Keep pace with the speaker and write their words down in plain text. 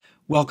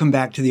Welcome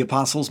back to the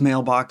Apostles'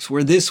 Mailbox,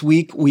 where this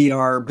week we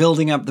are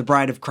building up the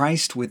Bride of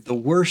Christ with the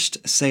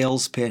worst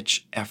sales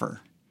pitch ever.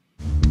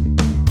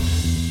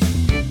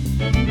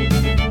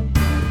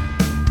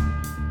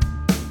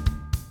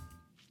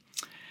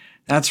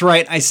 That's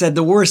right, I said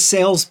the worst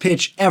sales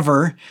pitch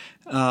ever,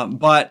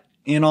 but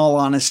in all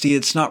honesty,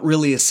 it's not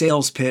really a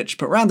sales pitch,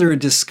 but rather a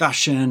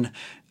discussion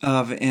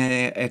of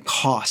a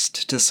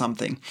cost to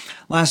something.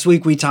 Last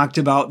week we talked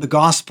about the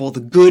gospel,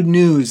 the good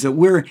news that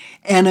we're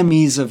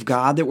enemies of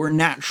God, that we're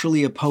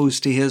naturally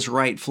opposed to His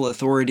rightful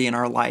authority in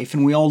our life,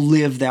 and we all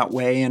live that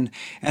way, and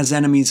as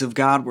enemies of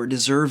God, we're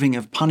deserving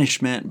of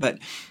punishment, but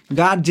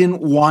God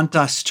didn't want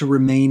us to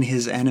remain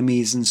His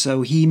enemies, and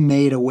so He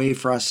made a way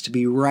for us to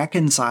be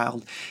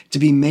reconciled, to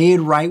be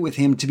made right with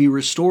Him, to be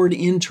restored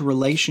into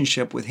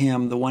relationship with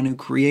Him, the one who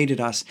created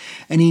us.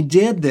 And He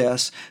did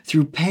this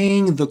through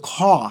paying the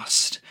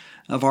cost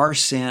of our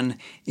sin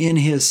in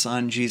His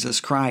Son, Jesus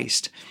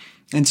Christ.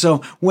 And so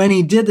when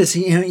He did this,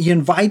 He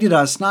invited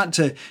us not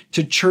to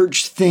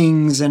church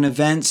things and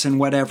events and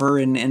whatever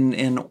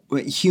and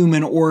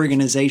human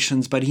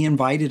organizations, but He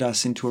invited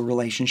us into a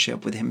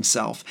relationship with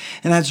Himself.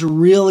 And that's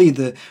really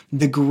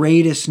the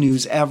greatest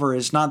news ever,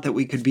 is not that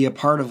we could be a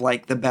part of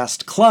like the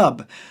best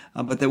club,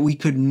 but that we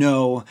could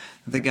know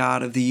the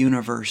God of the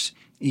universe,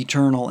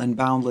 eternal and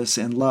boundless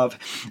in love.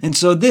 And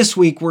so this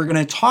week we're going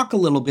to talk a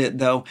little bit,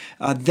 though,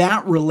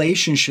 that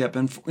relationship.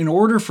 And in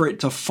order for it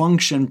to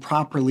function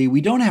properly,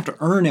 we don't have to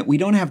earn it, we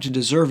don't have to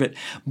deserve it,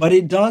 but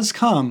it does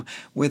come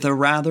with a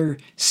rather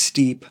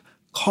steep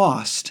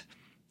cost.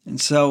 And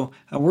so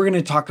we're going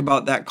to talk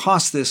about that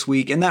cost this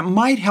week, and that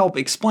might help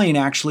explain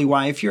actually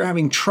why, if you're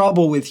having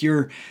trouble with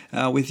your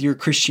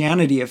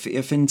Christianity,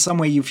 if in some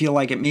way you feel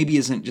like it maybe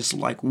isn't just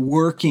like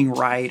working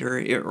right,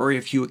 or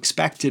if you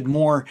expected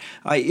more,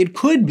 it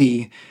could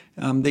be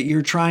that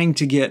you're trying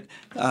to get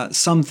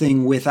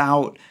something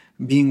without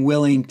being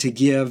willing to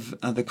give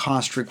the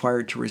cost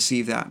required to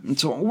receive that. And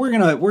so we're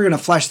gonna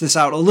flesh this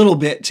out a little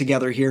bit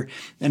together here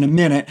in a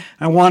minute.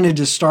 I wanted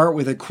to start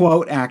with a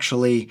quote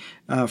actually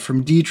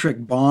from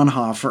Dietrich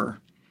Bonhoeffer.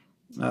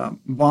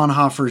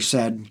 Bonhoeffer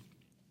said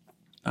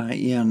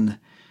in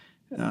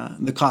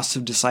The Cost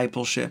of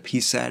Discipleship, he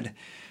said,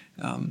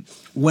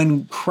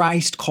 when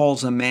Christ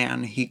calls a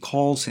man, he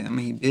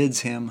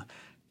bids him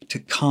to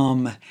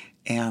come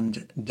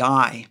and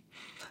die.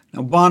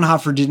 Now,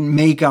 Bonhoeffer didn't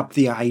make up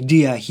the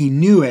idea. He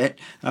knew it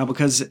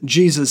because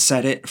Jesus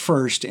said it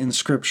first in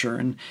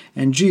Scripture.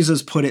 And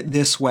Jesus put it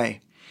this way.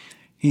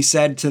 He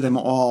said to them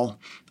all,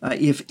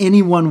 if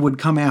anyone would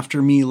come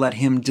after me, let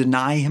him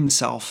deny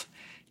himself,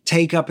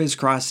 take up his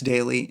cross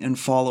daily, and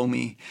follow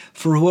me.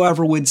 For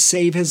whoever would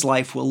save his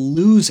life will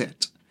lose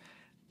it,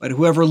 but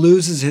whoever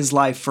loses his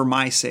life for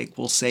my sake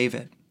will save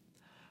it.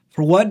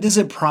 For what does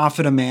it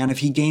profit a man if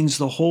he gains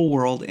the whole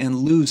world and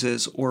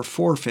loses or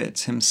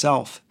forfeits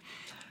himself?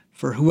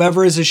 For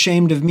whoever is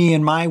ashamed of me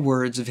and my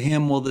words, of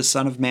him will the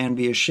Son of Man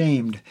be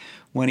ashamed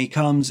when he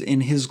comes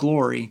in his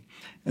glory,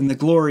 and the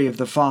glory of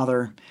the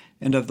Father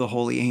and of the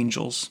holy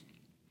angels.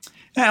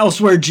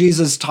 Elsewhere,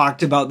 Jesus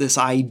talked about this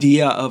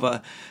idea of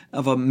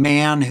a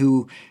man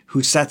who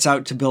sets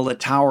out to build a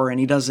tower, and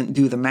he doesn't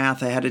do the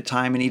math ahead of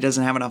time, and he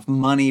doesn't have enough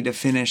money to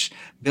finish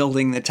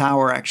building the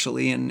tower,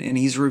 actually, and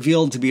he's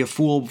revealed to be a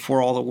fool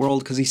before all the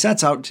world because he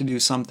sets out to do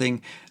something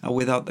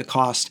without the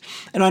cost.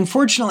 And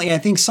unfortunately, I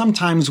think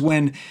sometimes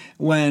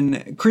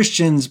when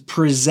Christians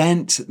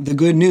present the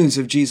good news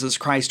of Jesus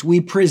Christ, we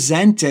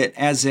present it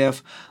as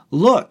if,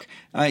 look,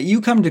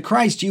 you come to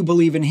Christ, you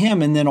believe in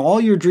Him, and then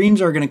all your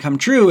dreams are going to come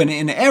true,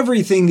 and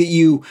everything that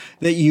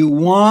you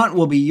want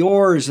will be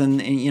yours, and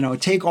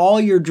take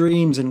all your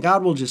dreams, and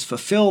God will just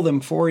fulfill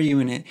them for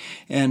you.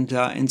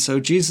 And so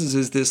Jesus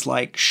is this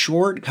like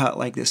shortcut,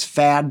 like this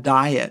fad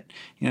diet.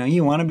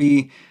 You want to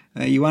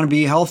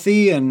be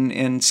healthy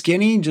and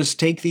skinny, just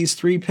take these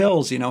 3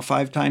 pills,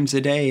 5 times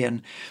a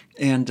day,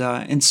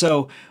 and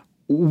so,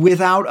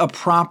 without a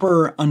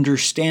proper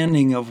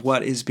understanding of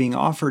what is being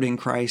offered in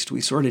Christ,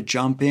 we sort of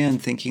jump in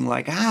thinking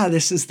like,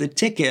 this is the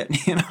ticket.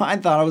 I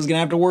thought I was going to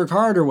have to work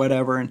hard or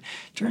whatever. And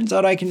it turns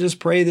out I can just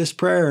pray this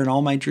prayer and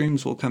all my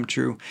dreams will come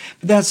true.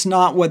 But that's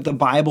not what the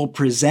Bible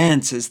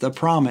presents as the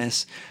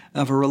promise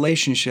of a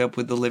relationship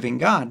with the living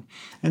God.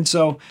 And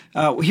so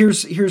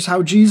here's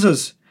how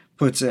Jesus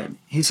puts it.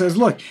 He says,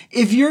 look,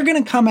 if you're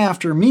going to come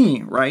after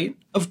me, right,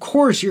 of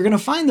course you're going to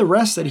find the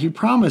rest that He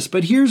promised.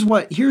 But here's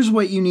what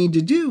you need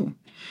to do.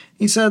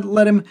 He said,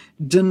 let him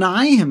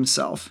deny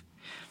himself.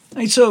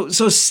 So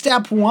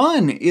step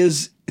one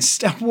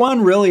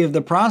really of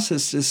the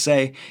process to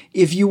say,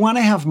 if you want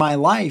to have my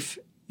life,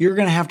 you're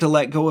going to have to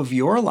let go of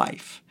your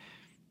life.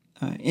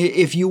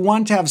 If you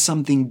want to have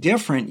something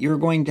different, you're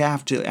going to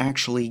have to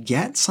actually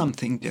get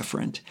something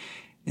different.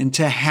 And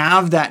to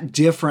have that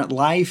different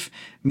life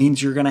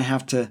means you're going to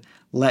have to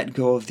let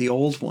go of the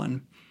old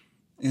one.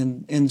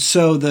 And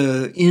so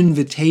the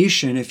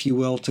invitation, if you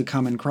will, to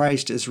come in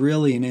Christ is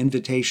really an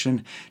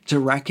invitation to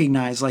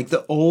recognize, like,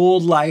 the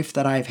old life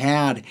that I've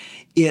had,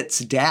 it's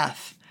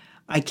death.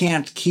 I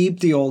can't keep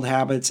the old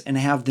habits and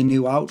have the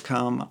new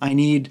outcome. I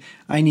need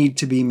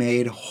to be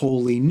made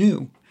wholly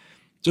new.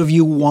 So if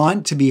you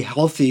want to be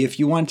healthy, if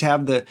you want to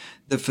have the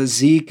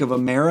physique of a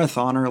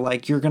marathoner,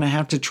 like, you're going to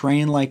have to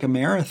train like a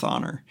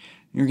marathoner.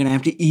 You're going to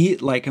have to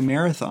eat like a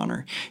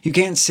marathoner. You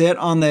can't sit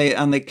on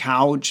the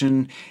couch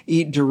and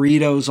eat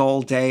Doritos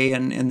all day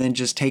and then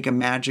just take a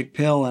magic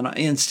pill and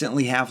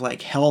instantly have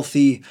like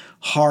healthy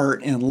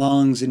heart and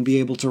lungs and be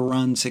able to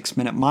run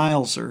 6-minute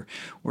miles or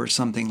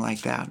something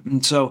like that.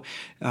 And so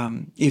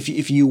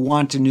if you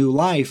want a new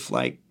life,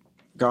 like,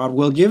 God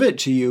will give it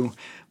to you,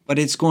 but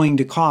it's going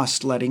to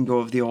cost letting go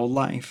of the old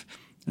life.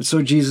 And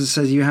so Jesus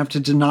says you have to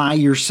deny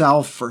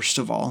yourself first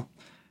of all.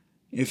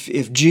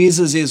 If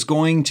Jesus is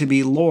going to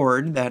be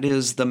Lord, that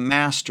is the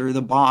master,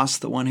 the boss,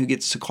 the one who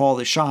gets to call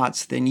the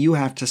shots, then you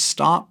have to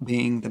stop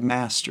being the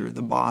master,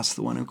 the boss,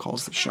 the one who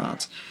calls the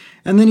shots.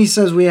 And then he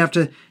says we have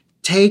to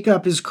take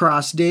up his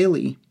cross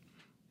daily,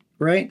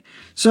 right?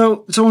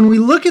 So when we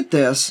look at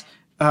this,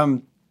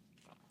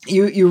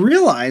 you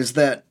realize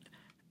that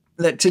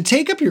to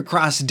take up your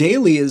cross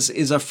daily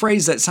is a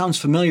phrase that sounds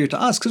familiar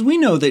to us because we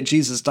know that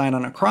Jesus died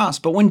on a cross.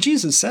 But when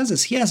Jesus says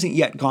this, he hasn't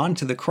yet gone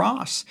to the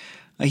cross.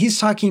 He's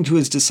talking to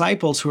his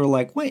disciples who are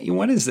like, wait,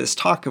 what is this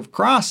talk of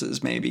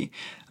crosses maybe?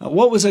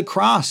 What was a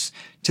cross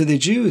to the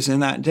Jews in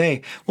that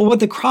day? Well, what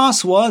the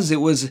cross was,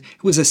 it was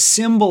a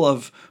symbol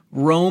of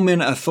Roman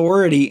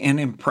authority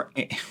and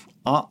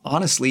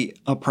honestly,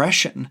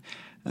 oppression.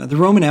 The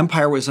Roman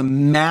Empire was a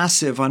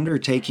massive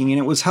undertaking, and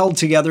it was held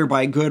together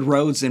by good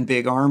roads and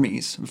big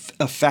armies,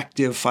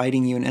 effective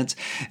fighting units,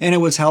 and it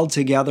was held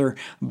together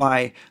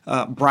by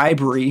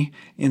bribery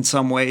in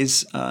some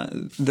ways.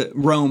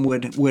 Rome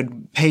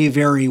would pay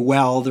very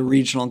well the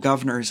regional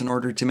governors in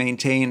order to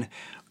maintain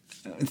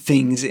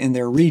things in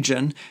their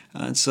region.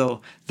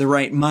 So the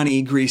right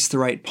money greased the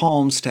right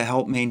palms to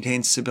help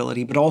maintain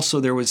stability, but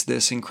also there was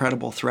this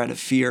incredible threat of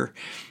fear.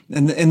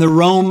 And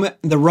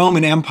the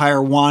Roman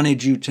Empire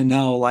wanted you to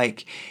know,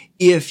 like,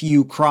 if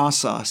you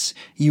cross us,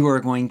 you are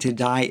going to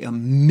die a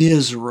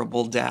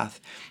miserable death.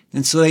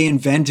 And so they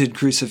invented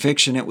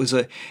crucifixion. It was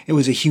a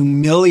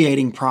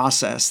humiliating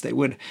process. They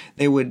would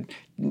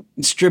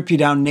strip you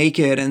down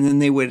naked, and then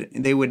they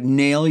would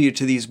nail you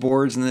to these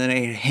boards, and then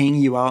they'd hang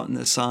you out in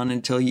the sun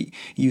until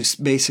you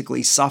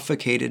basically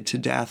suffocated to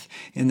death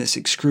in this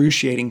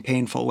excruciating,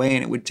 painful way.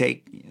 And it would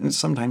take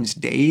sometimes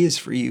days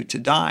for you to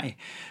die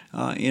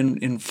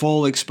in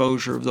full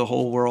exposure of the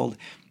whole world.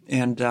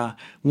 And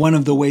one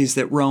of the ways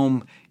that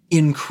Rome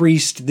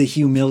increased the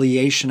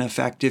humiliation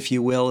effect, if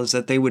you will, is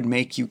that they would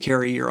make you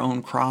carry your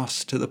own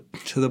cross to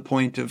the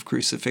point of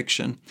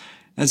crucifixion,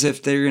 as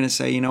if they're going to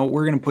say,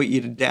 we're going to put you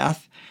to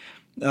death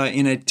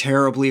in a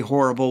terribly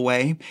horrible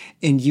way,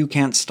 and you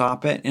can't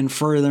stop it. And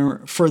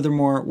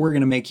furthermore, we're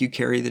going to make you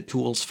carry the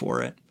tools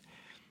for it.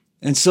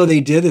 And so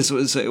they did this.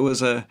 It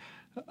was an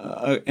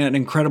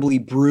incredibly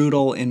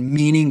brutal and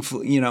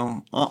meaningful,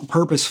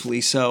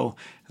 purposefully so,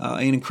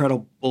 an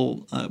incredible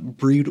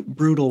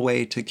brutal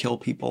way to kill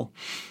people.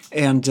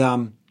 And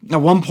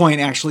at one point,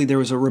 actually, there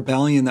was a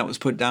rebellion that was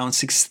put down.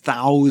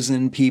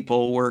 6,000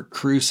 people were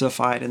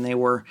crucified, and they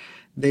were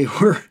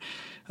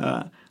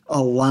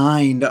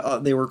aligned.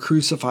 They were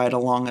crucified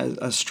along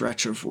a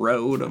stretch of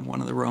road, of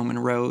one of the Roman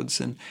roads,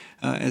 and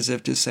as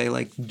if to say,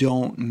 like,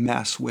 don't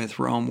mess with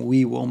Rome.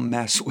 We will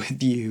mess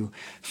with you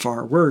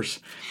far worse.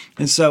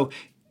 And so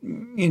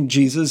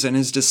Jesus and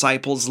his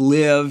disciples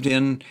lived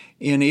in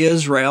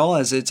Israel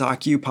as it's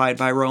occupied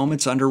by Rome.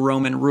 It's under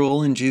Roman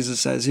rule. And Jesus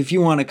says, if you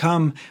want to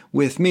come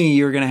with me,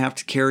 you're going to have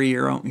to carry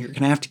your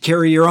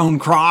own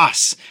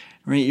cross,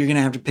 right? You're going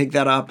to have to pick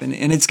that up. And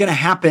it's going to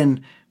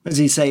happen, what does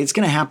he say? It's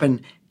going to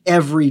happen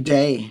every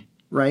day,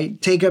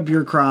 right? Take up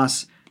your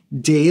cross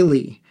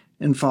daily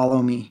and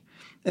follow me.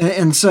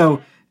 And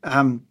so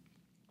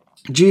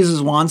Jesus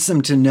wants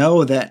them to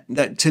know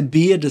that to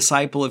be a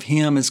disciple of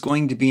him is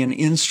going to be an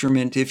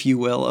instrument, if you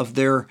will, of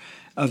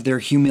their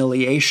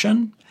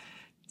humiliation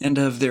and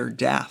of their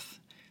death.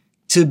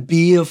 To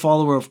be a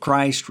follower of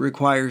Christ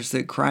requires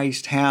that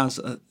Christ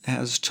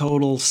has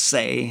total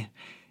say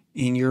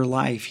in your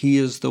life. He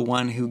is the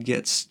one who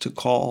gets to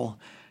call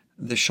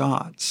the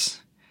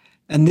shots.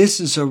 And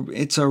it's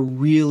a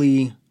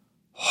really,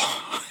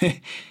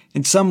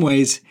 in some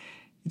ways,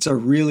 it's a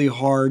really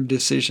hard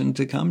decision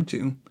to come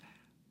to,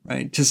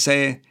 right? To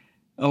say,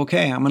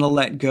 okay, I'm going to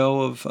let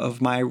go of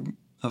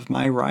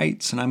my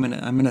rights, and I'm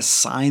going to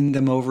sign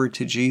them over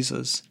to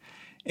Jesus.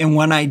 And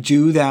when I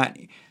do that,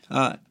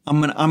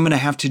 I'm going to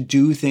have to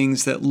do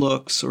things that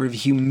look sort of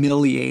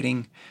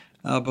humiliating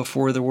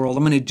before the world.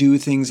 I'm going to do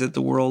things that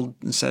the world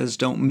says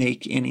don't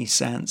make any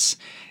sense,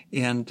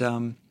 and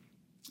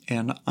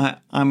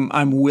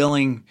I'm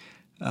willing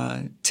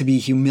to be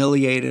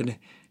humiliated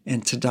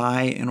and to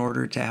die in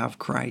order to have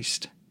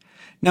Christ.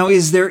 Now,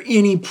 is there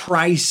any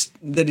price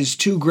that is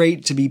too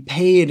great to be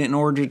paid in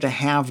order to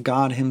have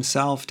God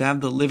himself, to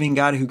have the living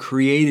God who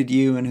created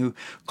you and who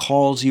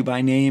calls you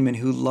by name and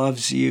who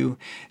loves you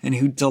and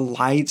who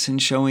delights in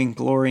showing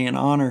glory and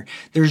honor?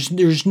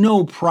 There's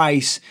no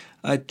price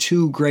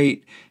too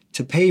great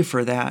to pay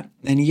for that.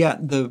 And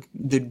yet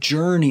the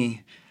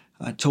journey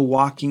to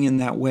walking in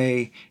that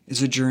way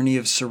is a journey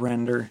of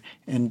surrender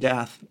and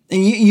death.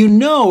 And you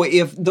know,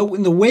 if the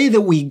way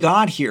that we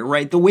got here,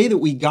 right, the way that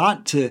we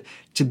got to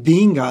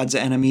being God's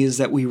enemy is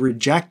that we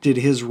rejected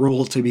his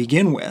rule to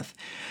begin with.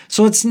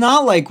 So it's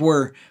not like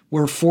we're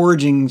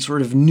forging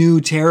sort of new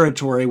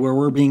territory where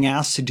we're being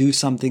asked to do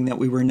something that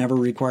we were never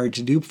required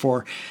to do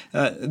before.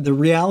 The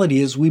reality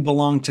is we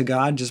belong to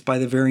God just by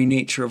the very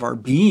nature of our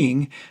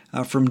being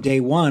from day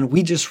one.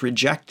 We just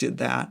rejected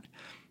that.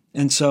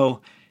 And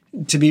so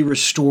to be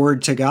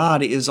restored to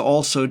God is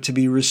also to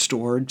be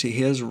restored to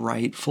his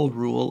rightful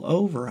rule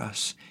over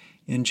us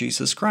in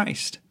Jesus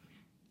Christ.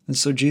 And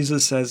so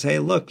Jesus says, hey,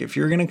 look, if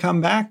you're going to come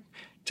back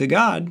to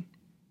God,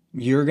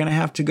 you're going to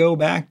have to go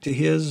back to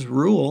his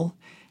rule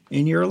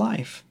in your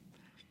life.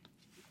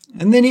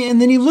 And then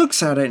he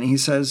looks at it and he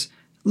says,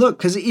 look,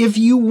 because if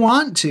you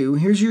want to,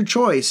 here's your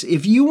choice.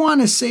 If you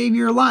want to save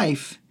your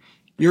life,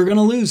 you're going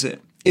to lose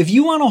it. If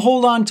you want to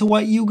hold on to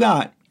what you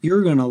got,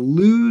 you're going to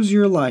lose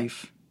your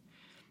life.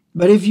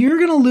 But if you're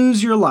going to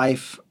lose your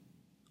life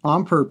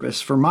on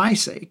purpose for my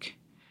sake,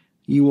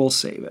 you will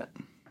save it.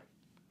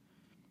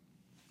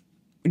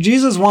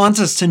 Jesus wants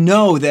us to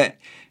know that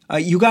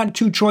you got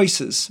two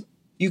choices.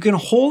 You can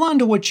hold on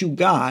to what you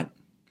got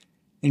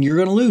and you're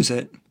going to lose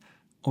it,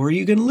 or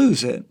you can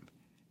lose it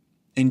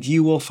and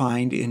you will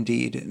find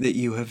indeed that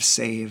you have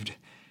saved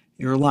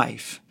your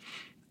life.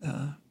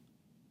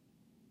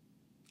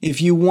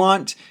 If you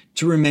want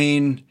to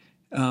remain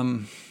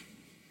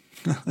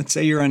let's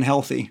say you're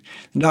unhealthy.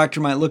 The doctor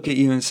might look at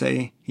you and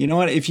say, you know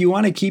what, if you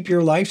want to keep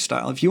your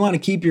lifestyle, if you want to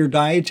keep your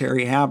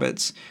dietary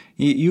habits,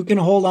 you can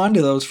hold on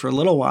to those for a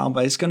little while,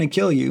 but it's going to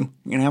kill you.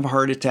 You're going to have a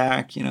heart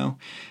attack, you're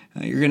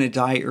going to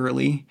die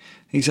early.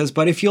 He says,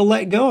 but if you'll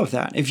let go of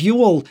that, if you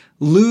will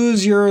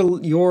lose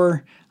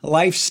your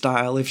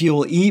lifestyle, if you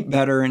will eat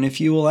better, and if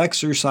you will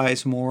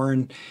exercise more,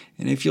 and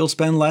if you'll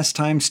spend less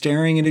time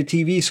staring at a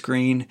TV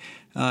screen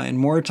and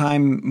more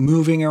time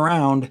moving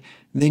around,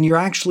 then you're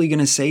actually going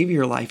to save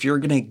your life. You're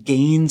going to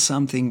gain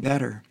something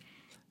better.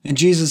 And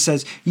Jesus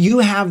says, you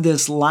have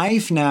this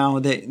life now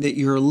that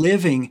you're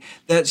living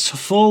that's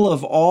full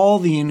of all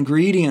the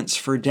ingredients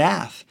for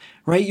death,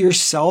 right? Your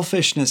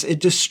selfishness, it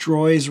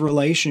destroys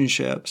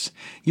relationships.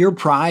 Your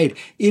pride,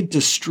 it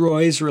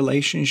destroys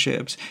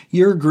relationships.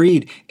 Your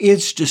greed,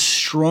 it's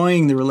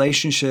destroying the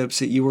relationships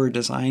that you were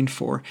designed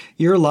for.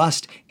 Your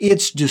lust,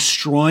 it's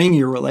destroying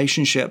your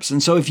relationships.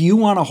 And so if you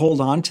want to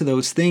hold on to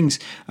those things,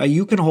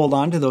 you can hold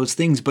on to those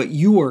things, but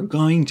you are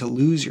going to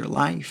lose your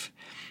life.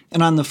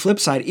 And on the flip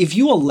side, if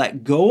you will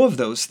let go of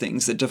those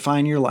things that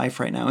define your life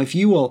right now, if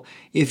you will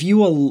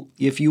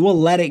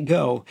let it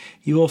go,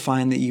 you will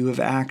find that you have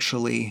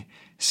actually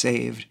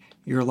saved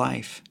your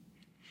life.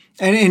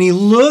 And he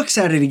looks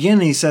at it again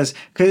and he says,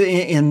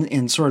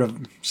 in sort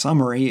of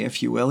summary,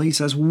 if you will, he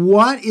says,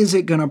 what is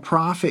it going to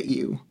profit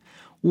you?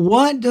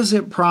 What does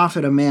it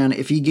profit a man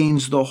if he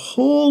gains the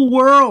whole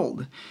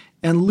world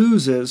and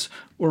loses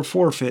or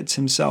forfeits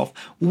himself?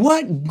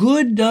 What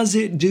good does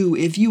it do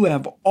if you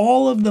have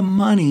all of the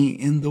money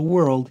in the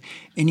world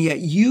and yet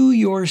you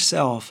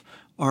yourself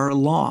are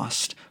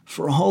lost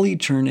for all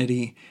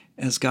eternity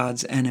as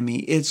God's enemy?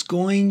 It's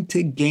going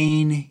to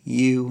gain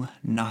you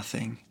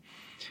nothing.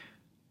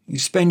 You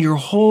spend your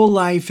whole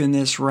life in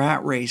this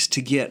rat race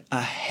to get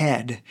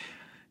ahead,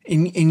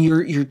 and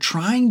you're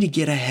trying to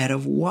get ahead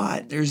of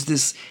what? There's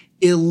this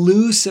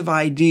elusive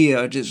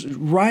idea just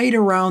right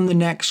around the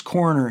next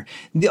corner.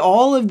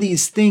 All of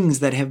these things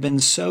that have been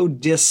so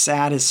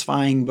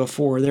dissatisfying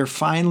before, they're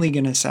finally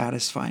going to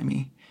satisfy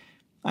me.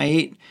 I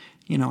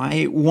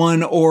ate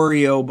one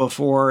Oreo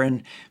before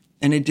and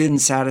it didn't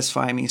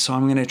satisfy me, so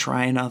I'm going to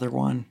try another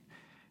one.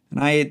 And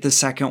I ate the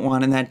second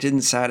one and that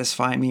didn't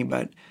satisfy me,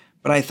 but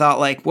I thought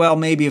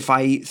maybe if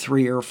I eat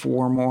 3 or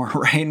 4 more,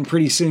 right? And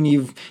pretty soon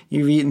you've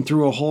eaten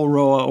through a whole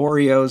row of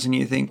Oreos and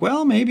you think,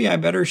 well, maybe I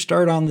better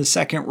start on the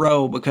second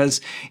row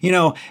because,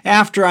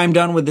 after I'm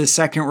done with this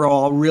second row,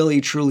 I'll really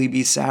truly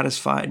be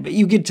satisfied. But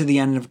you get to the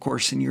end, of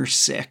course, and you're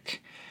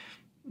sick.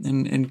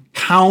 And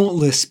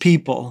countless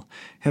people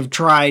have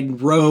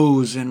tried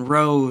rows and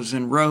rows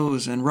and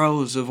rows and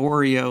rows of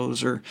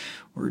Oreos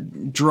or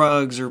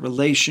drugs or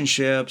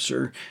relationships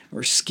or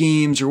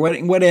schemes or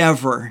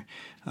whatever.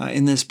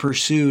 In this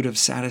pursuit of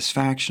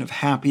satisfaction, of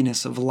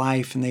happiness, of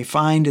life, and they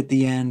find at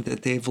the end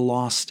that they've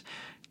lost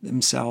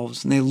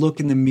themselves. And they look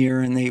in the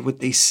mirror and what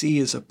they see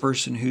is a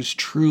person who's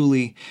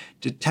truly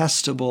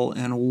detestable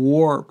and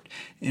warped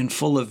and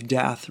full of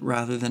death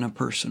rather than a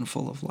person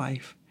full of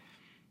life.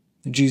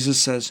 Jesus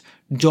says,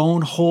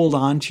 don't hold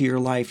on to your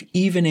life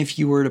even if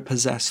you were to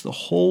possess the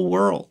whole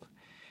world.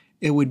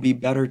 It would be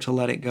better to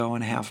let it go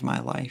and have my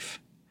life.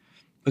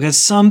 Because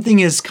something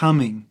is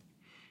coming.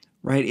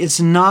 Right? It's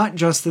not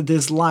just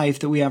this life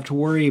that we have to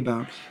worry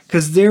about.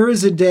 Because there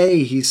is a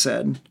day, he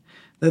said,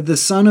 that the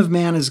Son of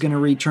Man is going to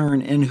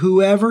return, and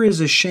whoever is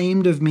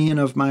ashamed of me and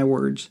of my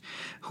words,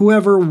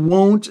 whoever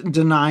won't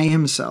deny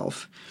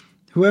himself,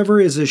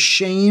 whoever is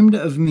ashamed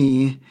of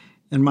me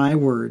and my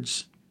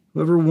words,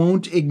 Whoever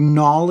won't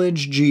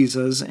acknowledge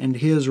Jesus and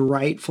his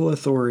rightful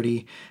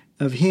authority,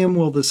 of him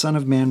will the Son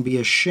of Man be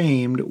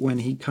ashamed when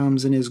he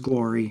comes in his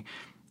glory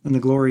and the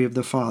glory of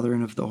the Father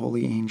and of the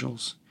holy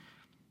angels.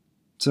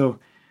 So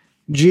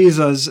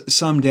Jesus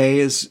someday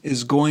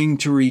is going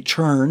to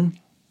return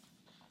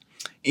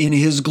in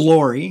his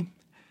glory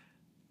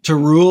to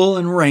rule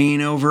and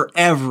reign over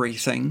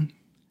everything.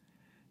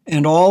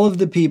 And all of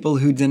the people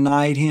who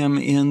denied him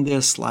in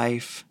this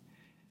life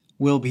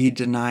will be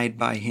denied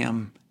by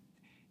him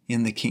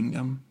in the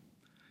kingdom.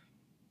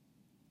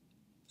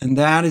 And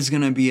that is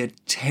going to be a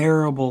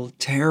terrible,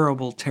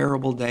 terrible,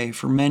 terrible day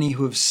for many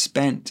who have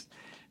spent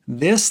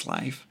this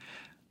life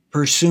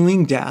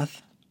pursuing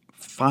death,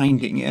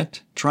 finding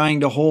it, trying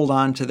to hold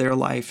on to their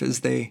life as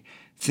they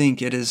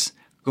think it is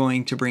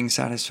going to bring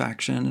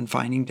satisfaction, and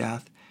finding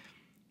death.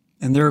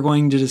 And they're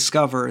going to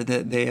discover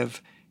that they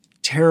have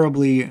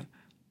terribly,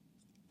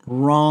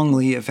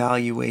 wrongly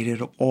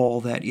evaluated all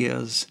that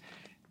is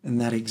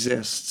and that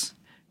exists.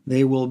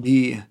 They will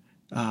be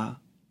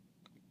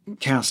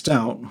cast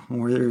out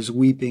where there's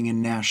weeping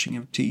and gnashing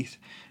of teeth,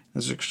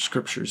 as the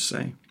scriptures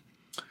say.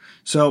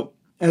 So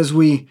as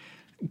we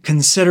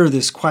consider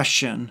this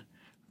question,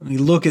 we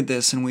look at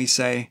this and we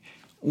say,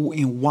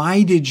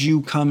 why did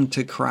you come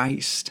to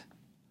Christ?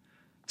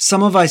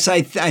 Some of us,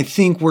 I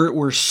think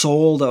we're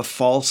sold a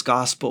false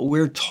gospel.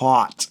 We're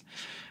taught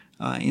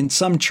in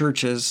some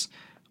churches,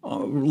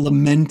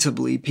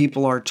 lamentably,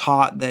 people are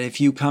taught that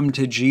if you come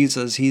to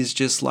Jesus, he's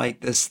just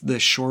like the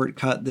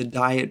shortcut, the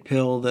diet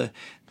pill, the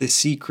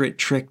secret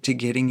trick to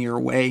getting your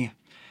way,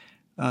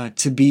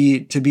 to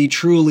be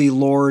truly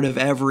Lord of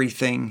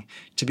everything,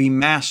 to be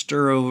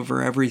master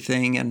over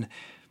everything. And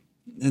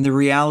the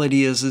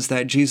reality is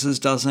that Jesus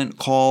doesn't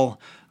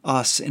call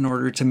us in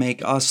order to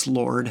make us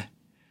Lord,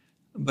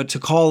 but to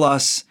call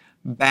us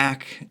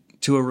back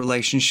to a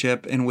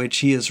relationship in which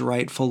he is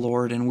rightful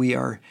Lord and we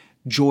are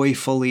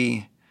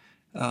joyfully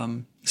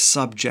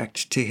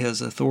subject to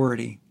his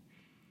authority.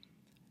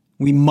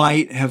 We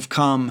might have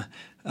come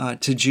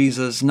to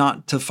Jesus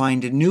not to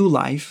find a new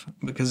life,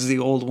 because the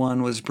old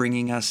one was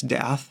bringing us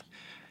death,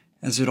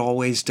 as it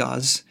always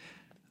does.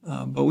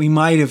 But we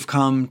might have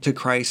come to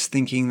Christ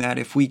thinking that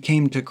if we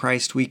came to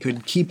Christ, we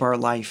could keep our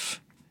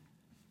life,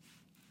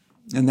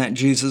 and that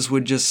Jesus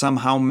would just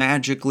somehow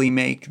magically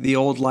make the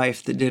old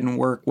life that didn't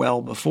work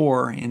well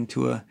before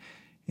into a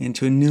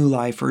new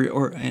life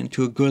or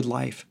into a good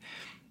life.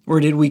 Or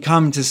did we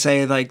come to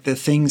say, like, the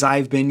things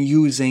I've been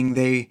using,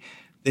 they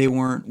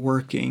weren't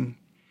working?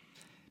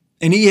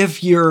 And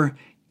if your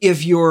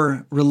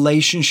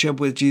relationship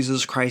with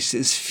Jesus Christ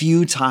is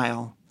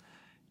futile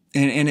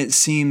and it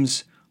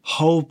seems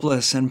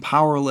hopeless and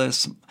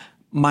powerless,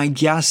 my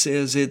guess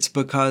is it's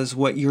because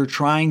what you're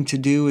trying to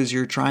do is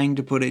you're trying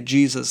to put a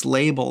Jesus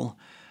label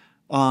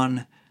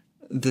on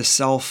the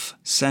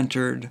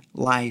self-centered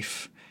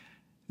life,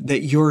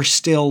 that you're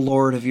still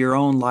Lord of your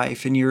own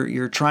life, and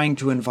you're trying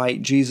to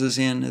invite Jesus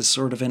in as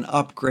sort of an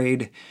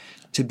upgrade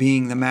to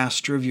being the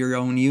master of your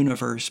own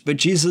universe. But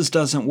Jesus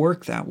doesn't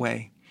work that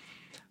way.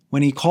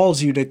 When he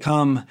calls you to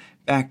come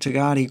back to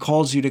God, he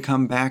calls you to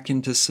come back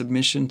into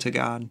submission to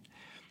God.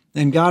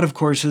 And God, of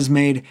course, has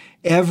made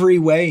every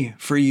way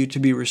for you to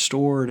be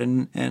restored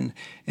and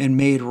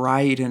made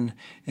right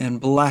and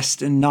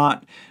blessed and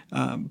not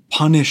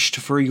punished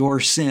for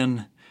your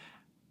sin.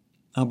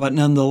 But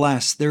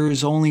nonetheless, there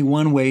is only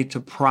one way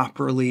to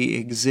properly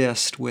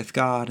exist with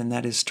God, and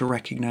that is to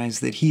recognize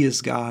that he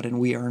is God and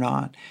we are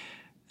not.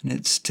 And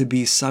it's to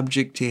be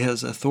subject to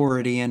his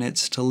authority, and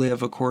it's to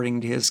live according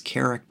to his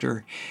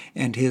character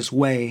and his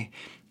way.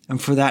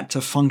 And for that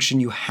to function,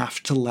 you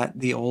have to let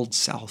the old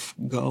self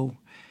go.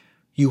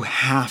 You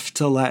have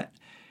to let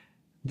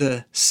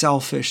the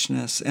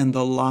selfishness and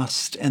the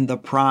lust and the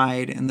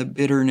pride and the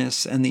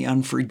bitterness and the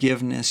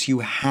unforgiveness, you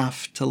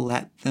have to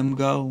let them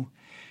go.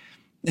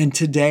 And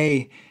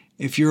today,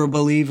 if you're a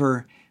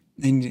believer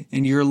and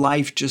your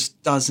life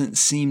just doesn't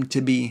seem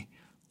to be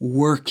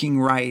working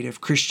right,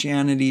 if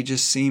Christianity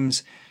just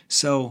seems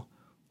so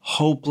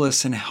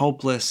hopeless and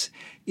helpless,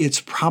 it's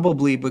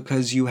probably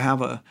because you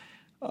have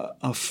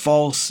a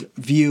false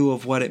view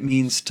of what it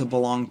means to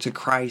belong to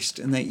Christ,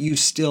 and that you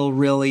still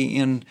really,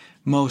 in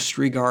most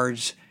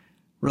regards,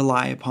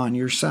 rely upon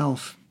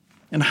yourself.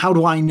 And how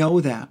do I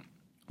know that?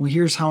 Well,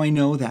 here's how I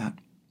know that.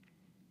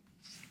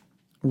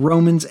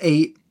 Romans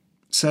 8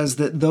 says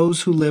that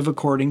those who live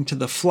according to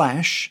the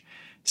flesh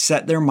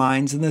set their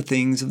minds on the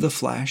things of the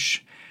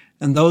flesh,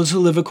 and those who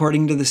live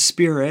according to the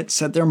Spirit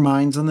set their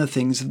minds on the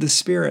things of the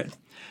Spirit.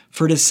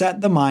 For to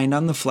set the mind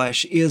on the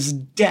flesh is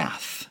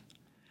death,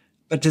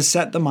 but to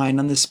set the mind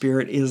on the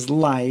Spirit is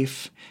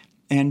life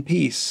and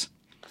peace.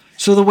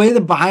 So the way the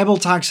Bible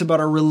talks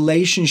about our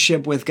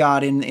relationship with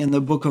God in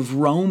the book of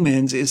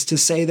Romans is to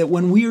say that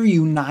when we are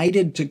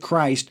united to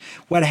Christ,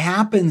 what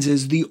happens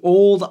is the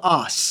old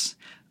us,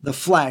 the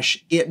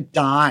flesh, it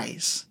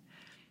dies.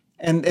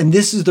 And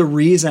this is the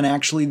reason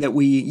actually that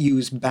we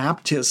use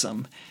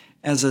baptism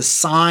as a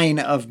sign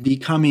of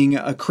becoming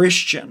a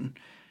Christian,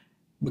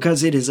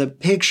 because it is a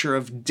picture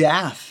of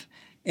death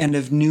and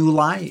of new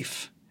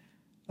life.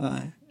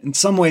 In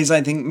some ways,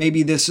 I think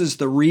maybe this is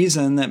the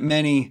reason that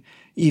many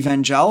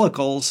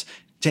evangelicals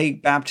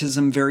take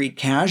baptism very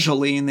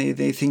casually, and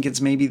they think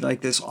it's maybe like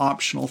this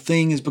optional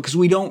thing, is because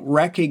we don't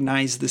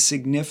recognize the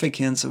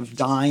significance of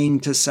dying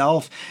to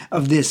self,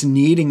 of this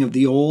needing of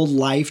the old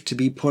life to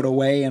be put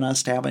away and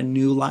us to have a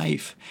new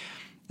life.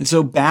 And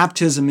so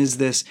baptism is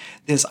this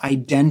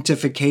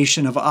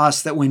identification of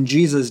us, that when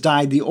Jesus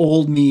died, the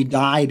old me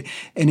died,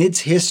 and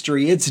it's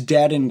history, it's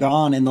dead and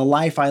gone. And the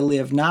life I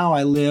live now,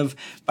 I live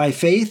by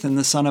faith in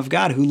the Son of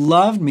God who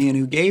loved me and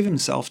who gave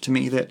himself to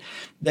me,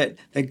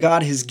 that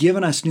God has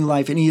given us new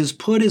life and he has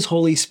put his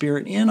Holy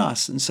Spirit in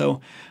us. And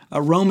so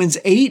Romans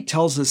 8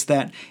 tells us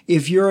that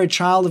if you're a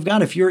child of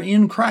God, if you're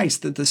in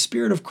Christ, that the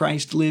Spirit of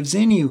Christ lives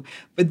in you.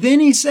 But then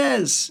he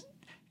says,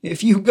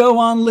 if you go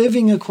on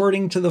living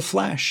according to the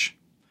flesh,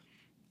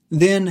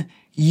 then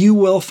you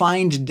will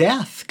find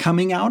death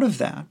coming out of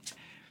that.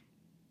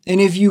 And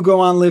if you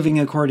go on living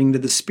according to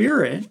the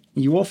Spirit,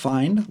 you will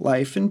find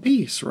life and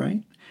peace,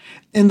 right?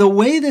 And the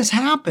way this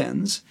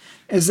happens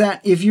is that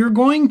if you're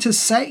going to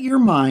set your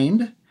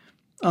mind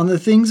on the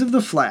things of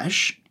the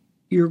flesh,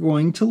 you're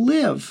going to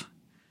live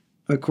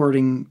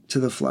according to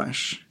the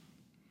flesh.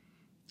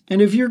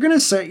 And if you're going to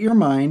set your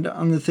mind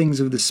on the things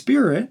of the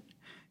Spirit,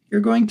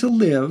 you're going to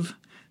live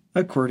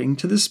according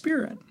to the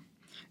Spirit.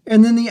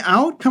 And then the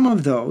outcome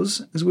of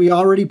those, as we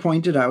already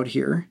pointed out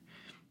here,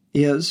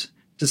 is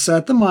to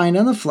set the mind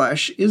on the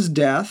flesh is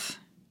death,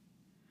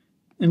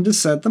 and to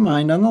set the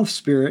mind on the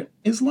Spirit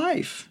is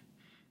life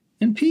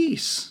and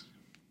peace.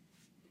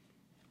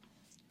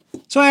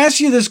 So I ask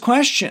you this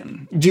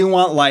question: do you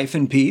want life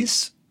and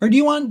peace, or do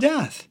you want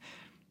death?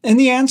 And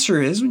the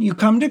answer is, when you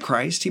come to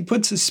Christ, he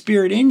puts his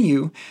Spirit in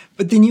you,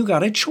 but then you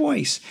got a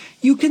choice.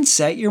 You can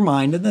set your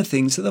mind on the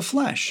things of the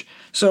flesh.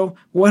 So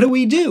what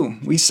do?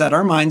 We set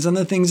our minds on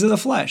the things of the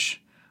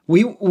flesh.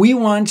 We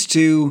want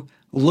to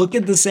look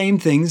at the same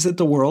things that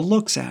the world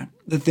looks at,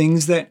 the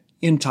things that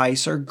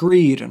entice our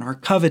greed and our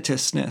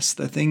covetousness,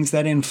 the things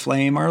that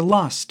inflame our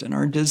lust and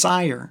our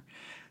desire,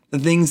 the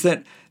things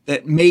that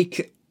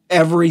make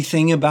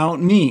everything about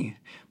me.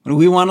 What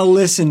we want to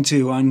listen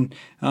to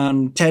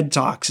on TED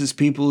Talks is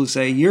people who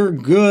say, you're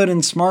good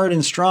and smart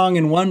and strong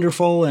and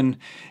wonderful, and,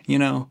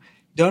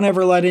 don't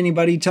ever let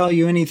anybody tell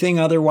you anything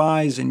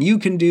otherwise, and you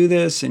can do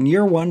this, and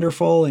you're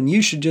wonderful, and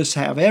you should just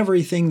have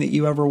everything that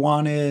you ever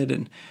wanted,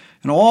 and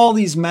all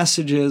these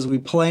messages we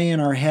play in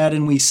our head,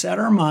 and we set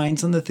our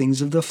minds on the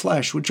things of the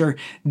flesh, which are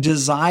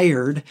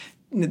desired.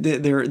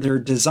 They're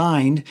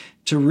designed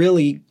to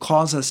really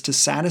cause us to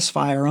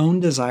satisfy our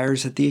own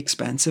desires at the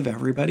expense of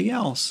everybody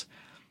else.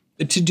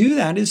 But to do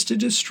that is to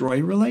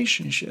destroy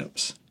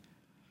relationships.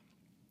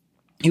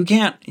 You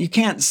can't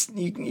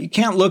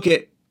look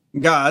at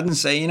God and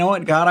say, you know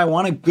what, God, I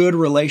want a good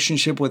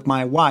relationship with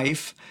my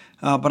wife,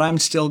 but I'm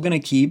still going to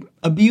keep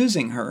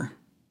abusing her,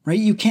 right?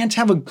 You can't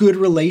have a good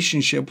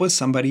relationship with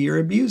somebody you're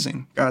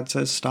abusing. God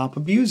says, stop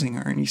abusing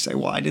her. And you say,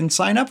 well, I didn't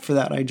sign up for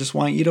that. I just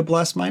want you to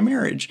bless my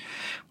marriage.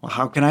 Well,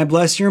 how can I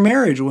bless your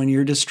marriage when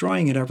you're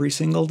destroying it every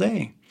single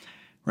day,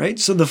 right?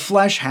 So the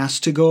flesh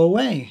has to go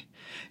away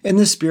and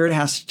the Spirit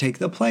has to take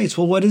the place.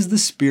 Well, what does the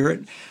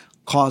Spirit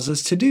cause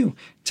us to do?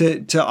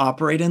 To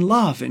operate in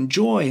love and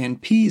joy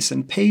and peace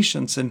and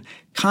patience and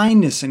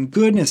kindness and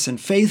goodness and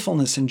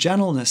faithfulness and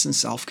gentleness and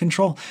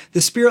self-control.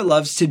 The Spirit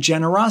loves to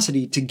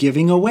generosity, to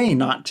giving away,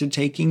 not to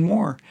taking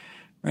more,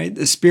 right?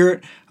 The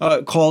Spirit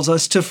calls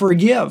us to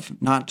forgive,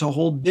 not to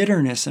hold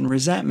bitterness and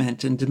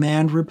resentment and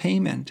demand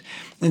repayment.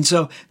 And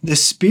so the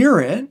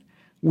Spirit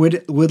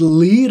would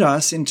lead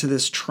us into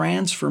this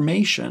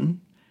transformation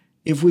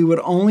if we would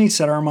only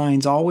set our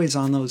minds always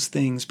on those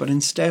things, but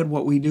instead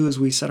what we do is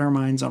we set our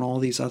minds on all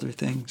these other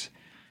things,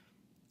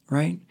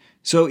 right?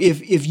 So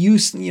if you,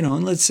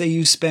 and let's say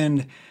you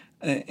spend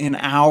an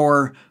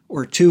hour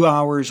or 2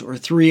 hours or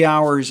 3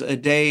 hours a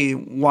day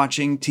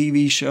watching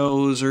TV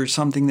shows or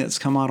something that's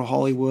come out of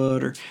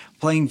Hollywood, or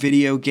playing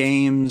video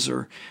games,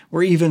 or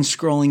even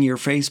scrolling your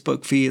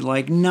Facebook feed,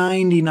 like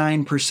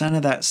 99%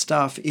 of that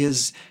stuff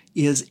is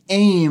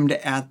aimed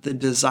at the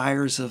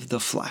desires of the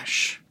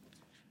flesh.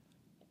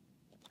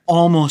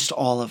 Almost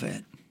all of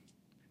it.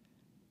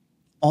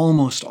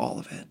 Almost all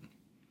of it.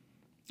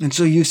 And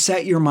so you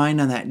set your mind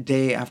on that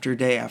day after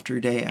day after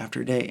day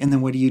after day. And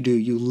then what do?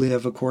 You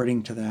live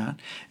according to that.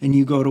 And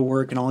you go to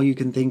work and all you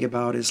can think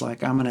about is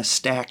like, I'm going to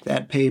stack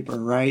that paper,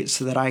 right?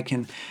 So that I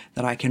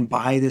can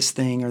buy this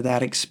thing or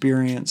that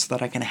experience,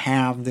 that I can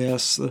have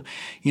this,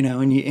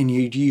 and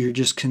you're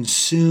just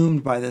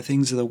consumed by the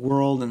things of the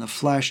world and the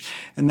flesh.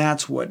 And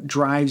that's what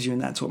drives you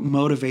and that's what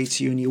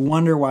motivates you. And you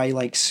wonder why,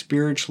 like,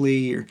 spiritually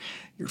you're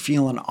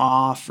feeling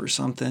off or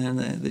something,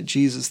 that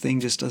Jesus thing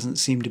just doesn't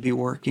seem to be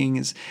working,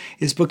 is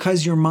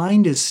because your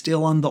mind is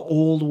still on the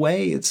old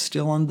way. It's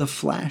still on the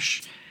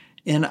flesh.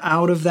 And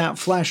out of that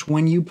flesh,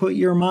 when you put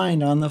your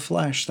mind on the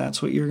flesh,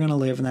 that's what you're going to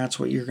live and that's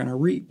what you're going to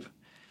reap.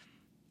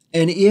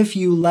 And if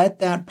you let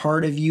that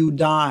part of you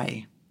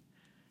die,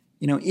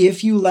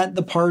 if you let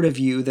the part of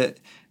you that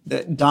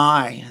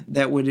die,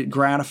 that would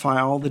gratify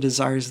all the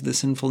desires of the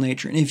sinful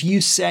nature, and if you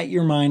set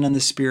your mind on the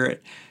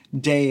Spirit,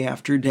 day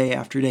after day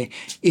after day.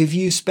 If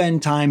you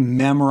spend time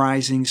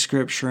memorizing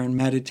scripture and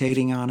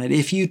meditating on it,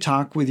 if you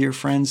talk with your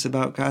friends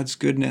about God's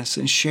goodness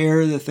and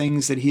share the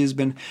things that he has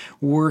been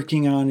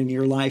working on in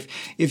your life,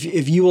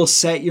 if you will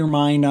set your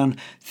mind on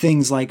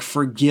things like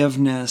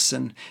forgiveness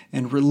and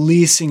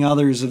releasing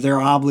others of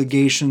their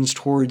obligations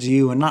towards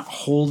you and not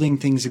holding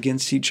things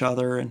against each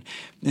other and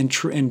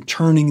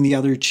turning the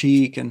other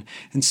cheek and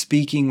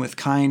speaking with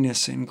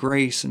kindness and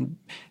grace and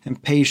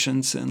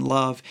patience and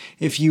love,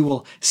 if you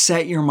will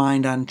set your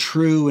mind on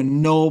true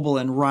and noble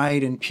and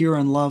right and pure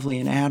and lovely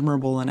and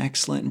admirable and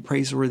excellent and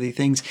praiseworthy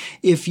things,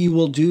 if you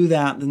will do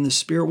that, then the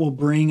Spirit will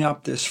bring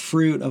up this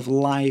fruit of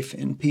life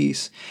and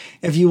peace.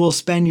 If you will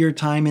spend your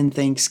time in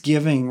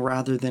thanksgiving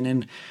rather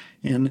than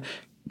in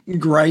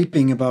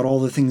griping about all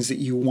the things that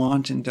you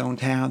want and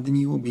don't have, then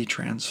you will be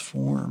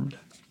transformed.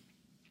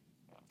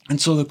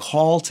 And so the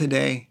call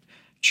today,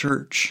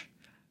 church,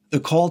 the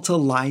call to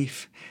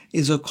life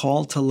is a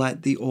call to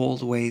let the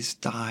old ways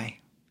die.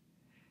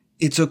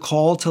 It's a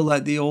call to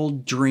let the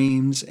old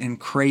dreams and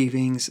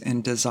cravings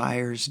and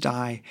desires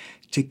die,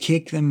 to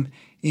kick them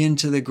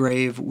into the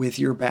grave with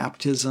your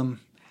baptism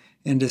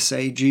and to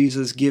say,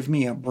 Jesus, give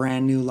me a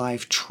brand new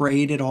life.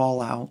 Trade it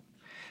all out.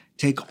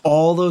 Take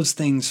all those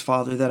things,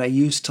 Father, that I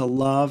used to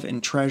love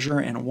and treasure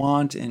and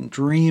want and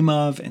dream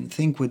of and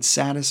think would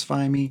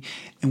satisfy me,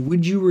 and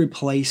would you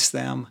replace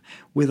them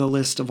with a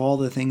list of all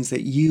the things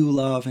that you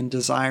love and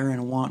desire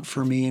and want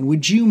for me? And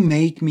would you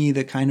make me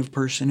the kind of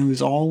person who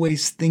is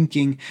always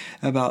thinking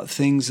about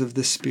things of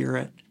the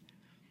Spirit?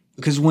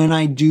 Because when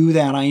I do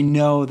that, I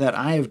know that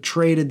I have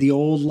traded the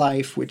old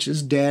life, which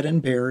is dead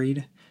and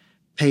buried,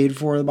 paid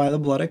for by the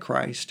blood of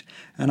Christ,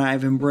 and I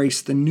have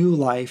embraced the new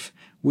life,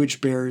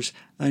 which bears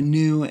a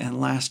new and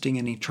lasting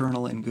and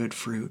eternal and good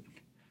fruit.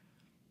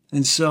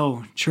 And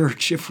so,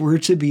 church, if we're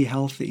to be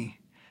healthy,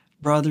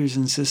 brothers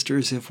and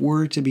sisters, if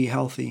we're to be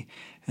healthy,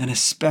 and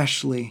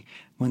especially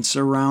when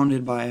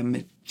surrounded by a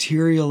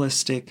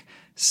materialistic,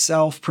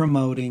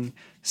 self-promoting,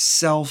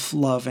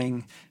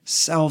 self-loving,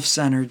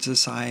 self-centered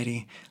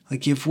society,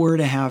 like if we're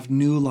to have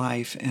new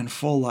life and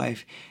full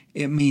life,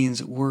 it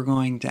means we're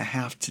going to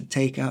have to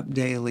take up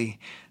daily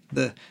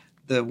the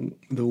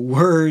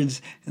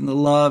words and the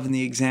love and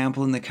the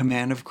example and the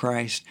command of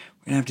Christ.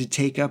 We're going to have to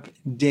take up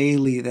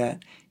daily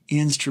that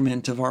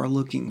instrument of our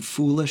looking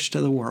foolish to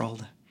the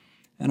world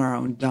and our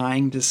own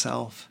dying to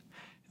self.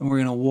 And we're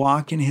going to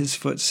walk in his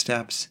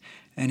footsteps,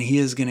 and he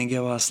is going to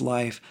give us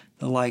life,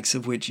 the likes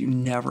of which you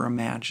never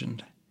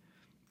imagined.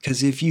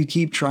 Because if you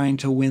keep trying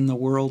to win the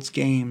world's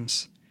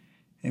games,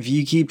 if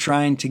you keep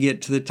trying to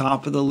get to the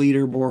top of the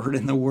leaderboard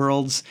in the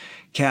world's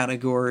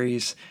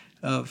categories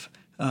of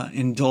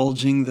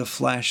indulging the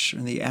flesh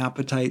and the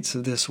appetites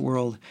of this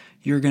world,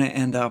 you're going to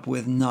end up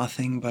with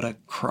nothing but a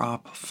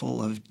crop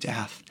full of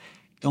death.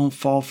 Don't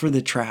fall for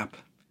the trap.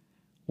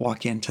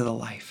 Walk into the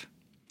life.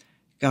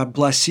 God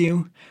bless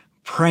you.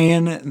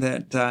 Praying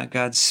that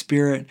God's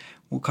Spirit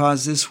will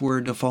cause this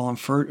word to fall on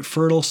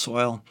fertile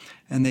soil,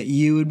 and that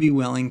you would be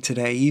willing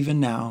today, even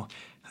now,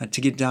 to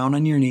get down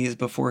on your knees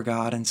before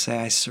God and say,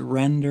 I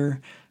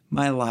surrender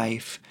my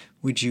life.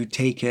 Would you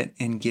take it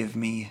and give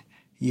me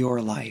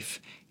your life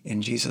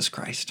in Jesus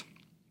Christ?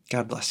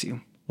 God bless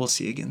you. We'll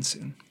see you again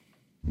soon.